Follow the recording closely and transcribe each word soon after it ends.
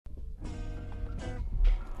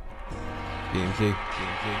BMG.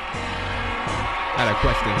 I had a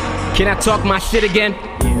question. Can I talk my shit again?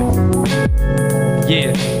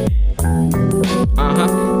 Yeah.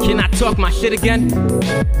 Can I talk my shit again?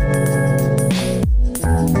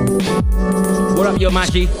 What up, yo,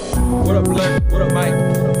 Maji? What up, Blur? What up, Mike?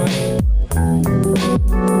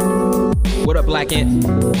 What up, Black Ant?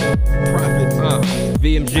 Prophet.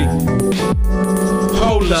 VMG.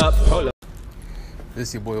 Hold up. This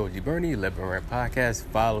is your boy OG Bernie, Let Burn Rant Podcast.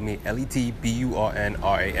 Follow me,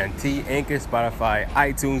 LETBURNRANT, Anchor, Spotify,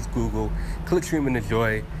 iTunes, Google. Click, stream, and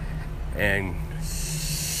enjoy. And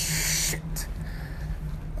shit.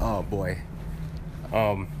 Oh boy.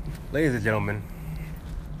 Ladies and gentlemen,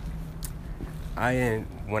 I'm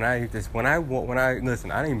not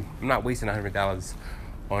wasting $100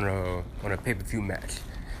 on a pay-per-view match.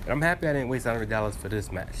 And I'm happy I didn't waste $100 for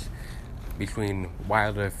this match between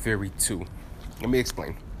Wilder and Fury 2. Let me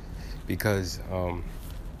explain, because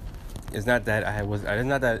it's not that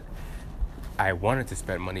I wanted to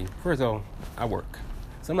spend money. First of all, I work,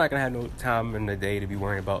 so I'm not gonna have no time in the day to be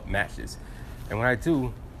worrying about matches. And when I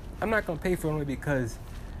do, I'm not gonna pay for it because,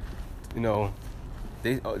 you know,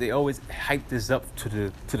 they always hype this up to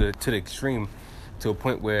the extreme, to a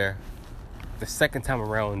point where the second time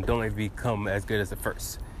around don't even become as good as the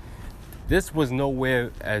first. This was nowhere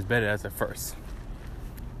as better as the first.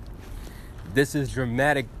 This is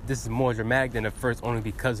dramatic. This is more dramatic than the first, only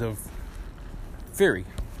because of Fury.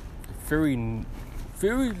 Fury,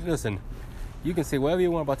 listen, you can say whatever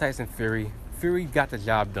you want about Tyson Fury. Fury got the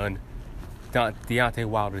job done. Deontay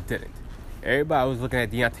Wilder didn't. Everybody was looking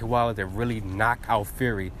at Deontay Wilder to really knock out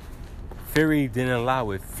Fury. Fury didn't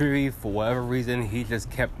allow it. Fury, for whatever reason, he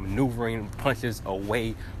just kept maneuvering punches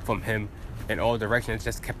away from him in all directions,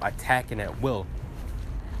 just kept attacking at will.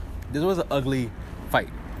 This was an ugly fight.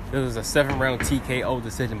 This was a 7-round TKO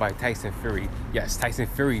decision by Tyson Fury. Yes, Tyson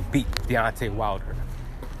Fury beat Deontay Wilder.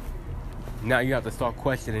 Now you have to start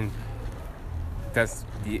questioning, does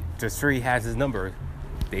Fury has his number?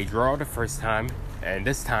 They draw the first time, and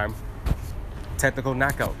this time, technical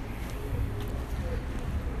knockout.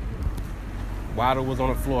 Wilder was on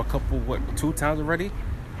the floor two times already,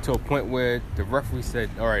 to a point where the referee said,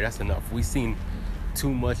 all right, that's enough. We've seen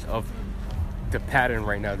too much of the pattern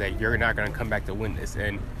right now that you're not going to come back to win this.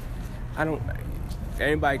 And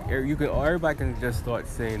everybody can just start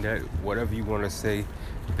saying that whatever you want to say,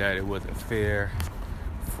 that it wasn't fair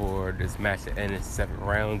for this match to end in 7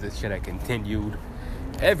 rounds. It should have continued.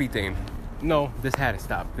 Everything. No, this had to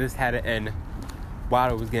stop. This had to end.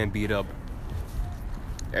 Wilder was getting beat up.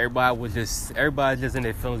 Everybody's just in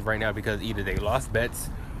their feelings right now because either they lost bets,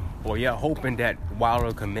 or you're hoping that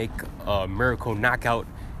Wilder can make a miracle knockout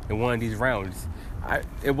in one of these rounds.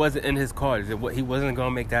 It wasn't in his cards. He wasn't going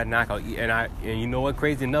to make that knockout. And you know what?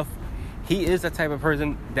 Crazy enough, he is the type of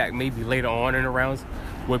person that maybe later on in the rounds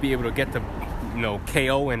will be able to get the,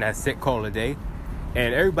 KO and that's it, call it a day.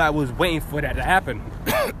 And everybody was waiting for that to happen.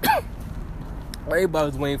 Everybody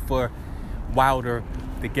was waiting for Wilder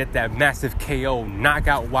to get that massive KO, knock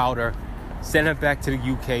out Wilder, send him back to the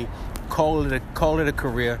UK, call it a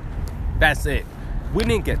career. That's it. We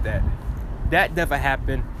didn't get that. That never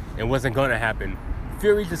happened and wasn't going to happen.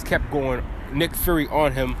 Fury just kept going, Nick Fury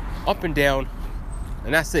on him, up and down,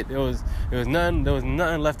 and that's it. There was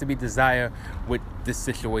nothing left to be desired with this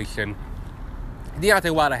situation.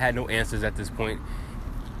 Deontay Wilder had no answers at this point.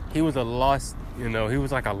 He was he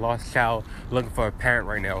was like a lost child looking for a parent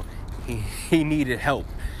right now. He needed help.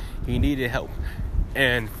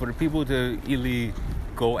 And for the people to really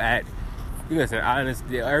go at, listen,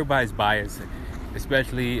 honestly, everybody's biased,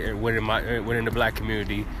 especially within the black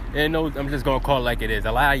community. And no, I'm just gonna call it like it is.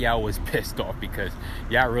 A lot of y'all was pissed off because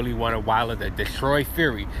y'all really wanted Wilder to destroy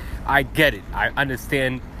Fury. I get it. I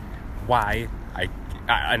understand why. I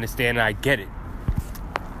understand and I get it.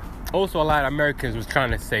 Also, a lot of Americans was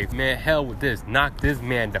trying to say, man, hell with this. Knock this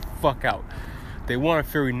man the fuck out. They wanted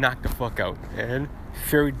Fury knocked the fuck out. And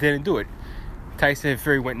Fury didn't do it. Tyson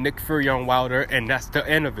Fury went Nick Fury on Wilder, and that's the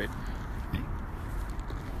end of it.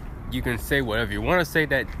 You can say whatever you want to say,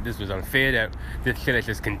 that this was unfair, that this shit has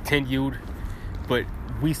just continued. But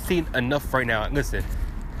we've seen enough right now. Listen,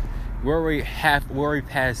 we're already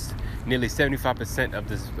past nearly 75% of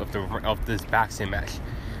this boxing match.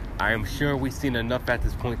 I am sure we've seen enough at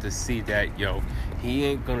this point to see that, he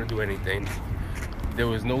ain't gonna do anything. There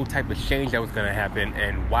was no type of change that was gonna happen,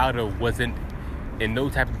 and Wilder wasn't in no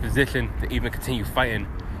type of position to even continue fighting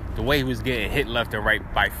the way he was getting hit left and right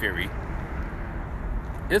by Fury.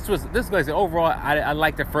 This was overall, I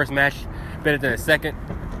like the first match better than the second,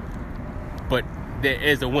 but there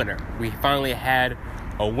is a winner. We finally had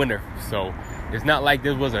a winner, so it's not like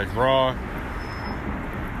this was a draw.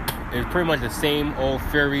 It's pretty much the same old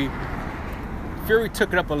Fury. Fury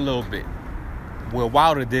took it up a little bit, where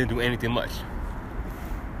Wilder didn't do anything much.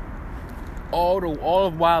 All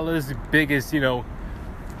of Wilder's biggest,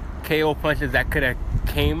 KO punches that could have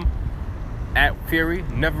came at Fury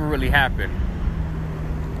never really happened.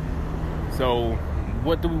 So,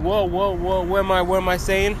 what am I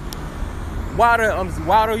saying?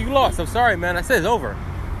 Wilder, you lost. I'm sorry, man. I said it's over.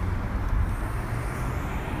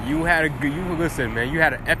 You had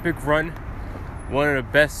an epic run. One of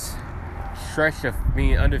the best stretch of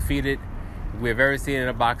being undefeated we've ever seen in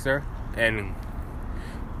a boxer. And,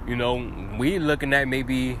 we looking at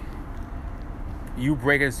maybe you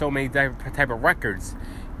breaking so many type of records.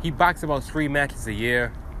 He boxed about 3 matches a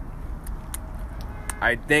year.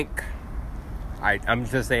 I think, I'm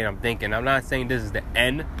just saying, I'm thinking. I'm not saying this is the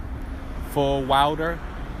end for Wilder,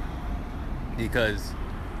 because,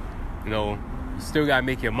 you still gotta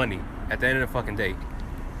make your money at the end of the fucking day.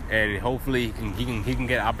 And hopefully he can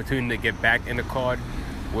get an opportunity to get back in the card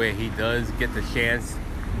where he does get the chance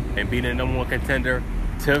and be the #1 contender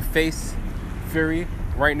to face Fury.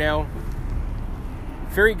 Right now,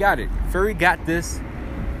 Fury got it. Fury got this.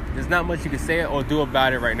 There's not much you can say or do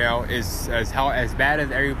about it right now. Is as bad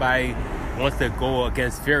as everybody wants to go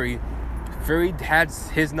against Fury. Fury has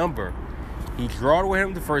his number. He drawed with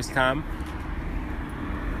him the first time.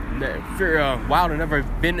 Wilder never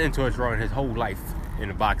been into a draw in his whole life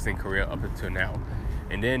in a boxing career up until now.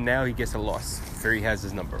 And then now he gets a loss. Fury has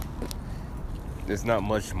his number. There's not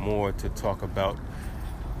much more to talk about.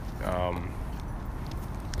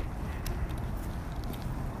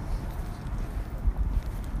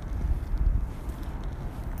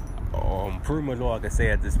 Pretty much all I can say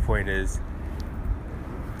at this point is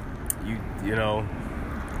you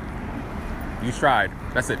tried.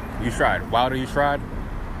 That's it. You tried. Wilder, you tried.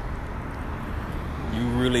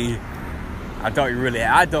 I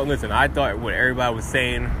thought what everybody was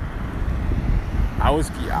saying,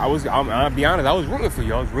 I'll be honest, I was rooting for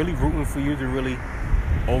you. I was really rooting for you to really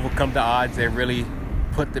overcome the odds and really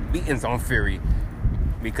put the beatings on Fury,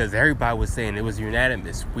 because everybody was saying it was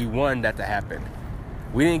unanimous. We wanted that to happen.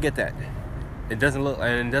 We didn't get that. It doesn't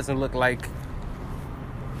look like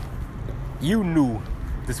you knew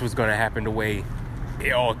this was going to happen the way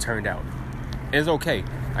it all turned out. It's okay.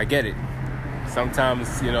 I get it.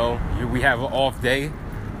 Sometimes, we have an off day,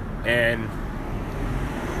 and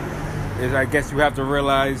I guess you have to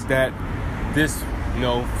realize that this,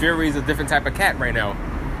 Fury is a different type of cat right now.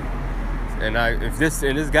 And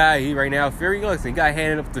this guy, right now, Fury, listen, he got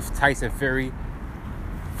handed up to Tyson Fury.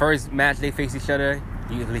 First match they faced each other,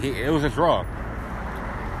 it was a draw.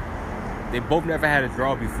 They both never had a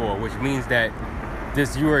draw before, which means that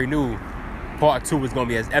you already knew part 2 was going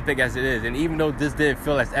to be as epic as it is. And even though this didn't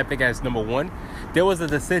feel as epic as #1, there was a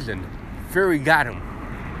decision. Fury got him.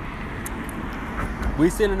 We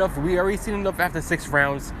already seen enough after 6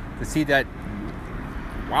 rounds to see that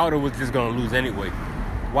Wilder was just going to lose anyway.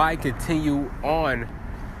 Why continue on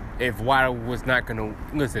if Wilder was not going to...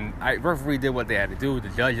 Listen, referee did what they had to do. The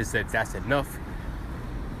judges said that's enough.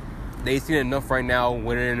 They seen enough right now,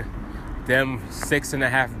 winning them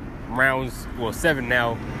 6.5 rounds, well 7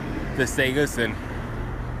 now, to say, listen,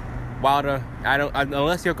 Wilder,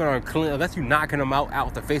 unless you're knocking him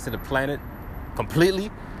out the face of the planet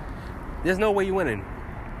completely, there's no way you're winning.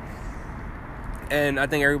 And I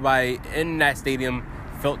think everybody in that stadium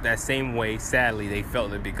felt that same way. Sadly, they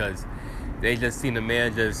felt it because they just seen the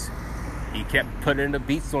man he kept putting the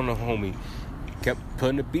beats on the homie. Kept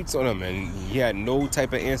putting the beats on him, and he had no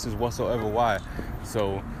type of answers whatsoever why.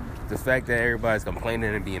 So the fact that everybody's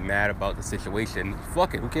complaining and being mad about the situation,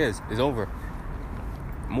 fuck it, who cares? It's over.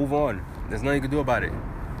 Move on. There's nothing you can do about it.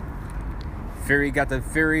 Fury,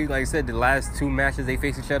 like I said, the last 2 matches they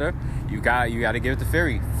faced each other, you got to give it to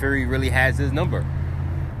Fury. Fury really has his number.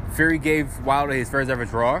 Fury gave Wilder his first ever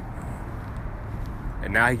draw,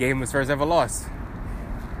 and now he gave him his first ever loss.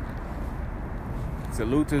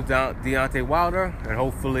 Salute to Deontay Wilder, and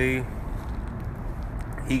hopefully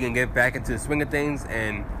he can get back into the swing of things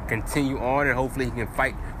and continue on, and hopefully he can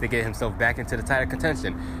fight to get himself back into the title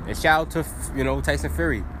contention. And shout out to Tyson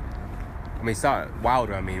Fury.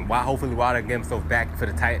 Wilder. Hopefully Wilder get himself back for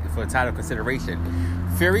the title consideration.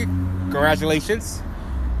 Fury, congratulations.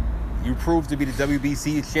 You proved to be the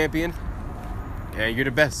WBC champion, and you're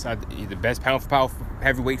the best. You're the best pound for pound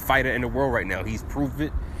heavyweight fighter in the world right now. He's proved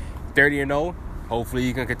it. 30-0. Hopefully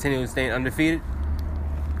you can continue to stay undefeated.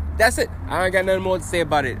 That's it. I ain't got nothing more to say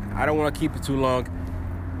about it. I don't want to keep it too long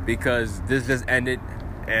because this just ended,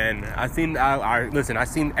 and I seen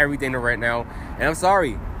everything right now, and I'm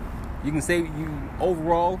sorry. You can say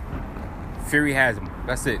overall, Fury has him.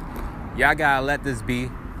 That's it. Y'all gotta let this be.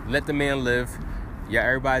 Let the man live. Yeah,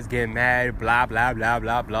 everybody's getting mad. Blah blah blah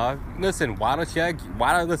blah blah. Listen,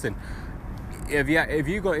 listen. If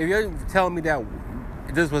you're telling me that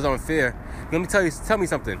this was unfair, let me tell me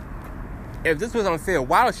something. If this was unfair,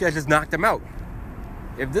 Wilder should have just knocked him out.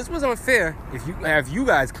 If this was unfair, if you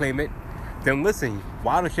guys claim it, then listen,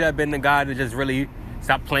 Wilder should have been the guy to just really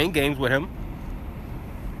stop playing games with him.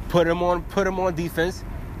 Put him on defense.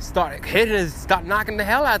 Start knocking the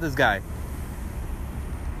hell out of this guy.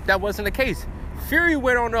 That wasn't the case. Fury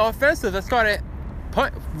went on the offensive and started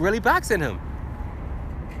really boxing him.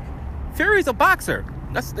 Fury's a boxer.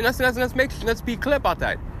 Let's be clear about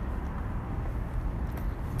that.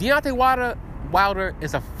 Deontay Wilder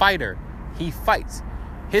is a fighter. He fights.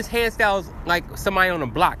 His hand style's like somebody on a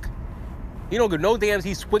block. You don't give no damns.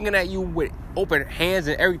 He's swinging at you with open hands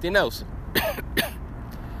and everything else.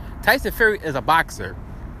 Tyson Fury is a boxer.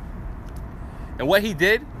 And what he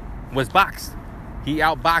did was box. He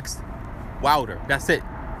outboxed Wilder. That's it.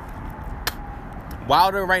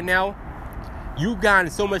 Wilder right now, you've gotten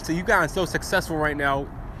so successful right now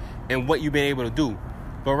in what you've been able to do.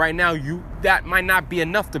 But right now, that might not be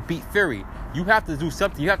enough to beat Fury. You have to do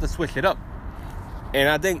something. You have to switch it up. And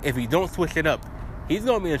I think if you don't switch it up, he's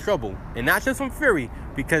going to be in trouble. And not just from Fury,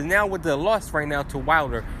 because now with the loss right now to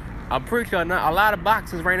Wilder, I'm pretty sure a lot of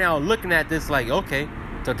boxers right now are looking at this like, okay,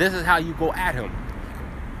 so this is how you go at him.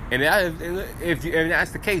 And if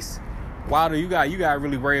that's the case, Wilder, you got to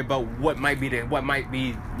really worry about what might be,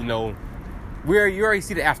 where you already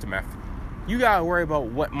see the aftermath. You got to worry about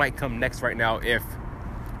what might come next right now if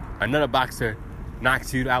another boxer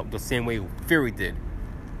knocks you out the same way Fury did.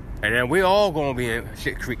 And then we're all going to be in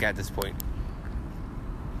shit creek at this point.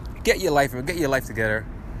 Get your life together.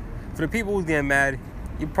 For the people who's getting mad,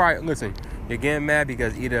 you're getting mad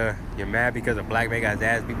because either you're mad because a black man got his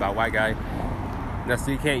ass beat by a white guy.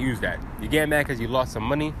 So you can't use that. You're getting mad because you lost some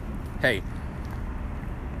money. Hey,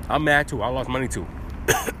 I'm mad too. I lost money too.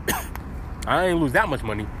 I didn't lose that much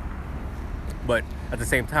money. But at the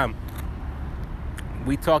same time,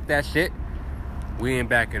 we talked that shit. We didn't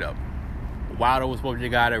back it up. Wilder was supposed to be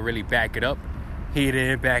the guy to really back it up. He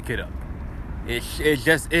didn't back it up. It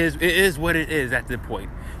just is. It is what it is at this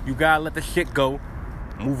point. You gotta let the shit go.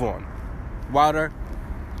 Move on. Wilder,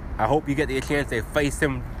 I hope you get the chance to face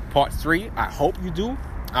him part 3. I hope you do.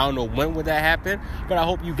 I don't know when would that happen, but I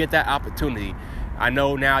hope you get that opportunity. I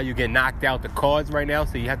know now you get knocked out the cards right now,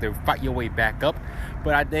 so you have to fight your way back up.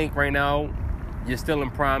 But I think right now you're still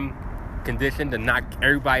in prime condition to knock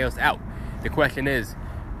everybody else out. The question is,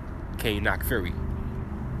 can you knock Fury?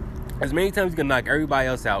 As many times you can knock everybody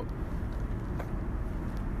else out,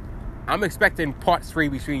 I'm expecting part 3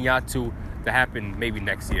 between y'all two to happen maybe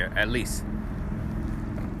next year, at least.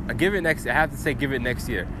 I have to say give it next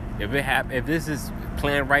year. If this is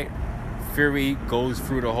planned right, Fury goes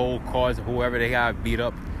through the whole cause of whoever they got beat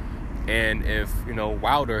up, and if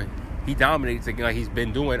Wilder, he dominates again like he's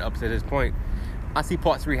been doing up to this point, I see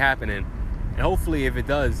part 3 happening. And hopefully if it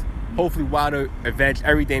does, Wilder avenge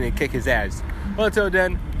everything and kick his ass. But until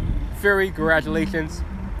then, Fury, congratulations.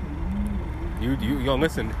 You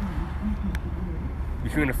listen.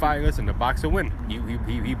 Between the fight, listen, the boxer win. He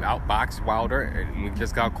outboxed Wilder, and we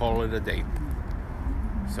just got to call it a day.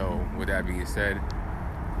 So with that being said,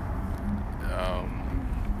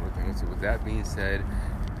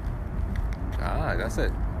 that's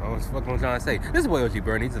it. What the fuck am I trying to say? This is boy OG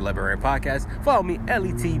Bernie. It's the Let Burn Rant Podcast. Follow me,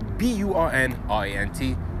 LETBURNRANT.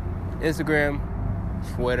 Instagram,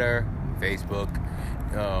 Twitter, Facebook.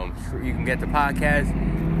 You can get the podcast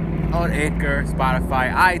on Anchor,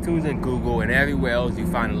 Spotify, iTunes, and Google, and everywhere else you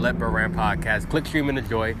find the Let Burn Rant Podcast. Click, stream, and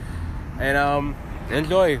enjoy. And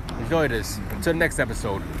enjoy this. Until the next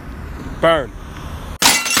episode. Burn.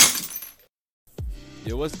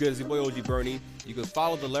 Yo, what's good? It's your boy OG Bernie. You can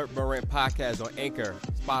follow the Let Burn Rant Podcast on Anchor,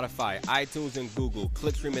 Spotify, iTunes, and Google.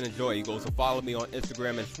 Click, stream, and enjoy. You can also follow me on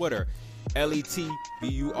Instagram and Twitter. LETBURNRANT.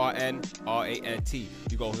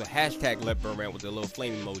 You go to hashtag Let Burn Rant with the little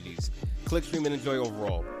flame emojis. Click, stream, and enjoy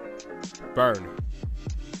overall. Burn.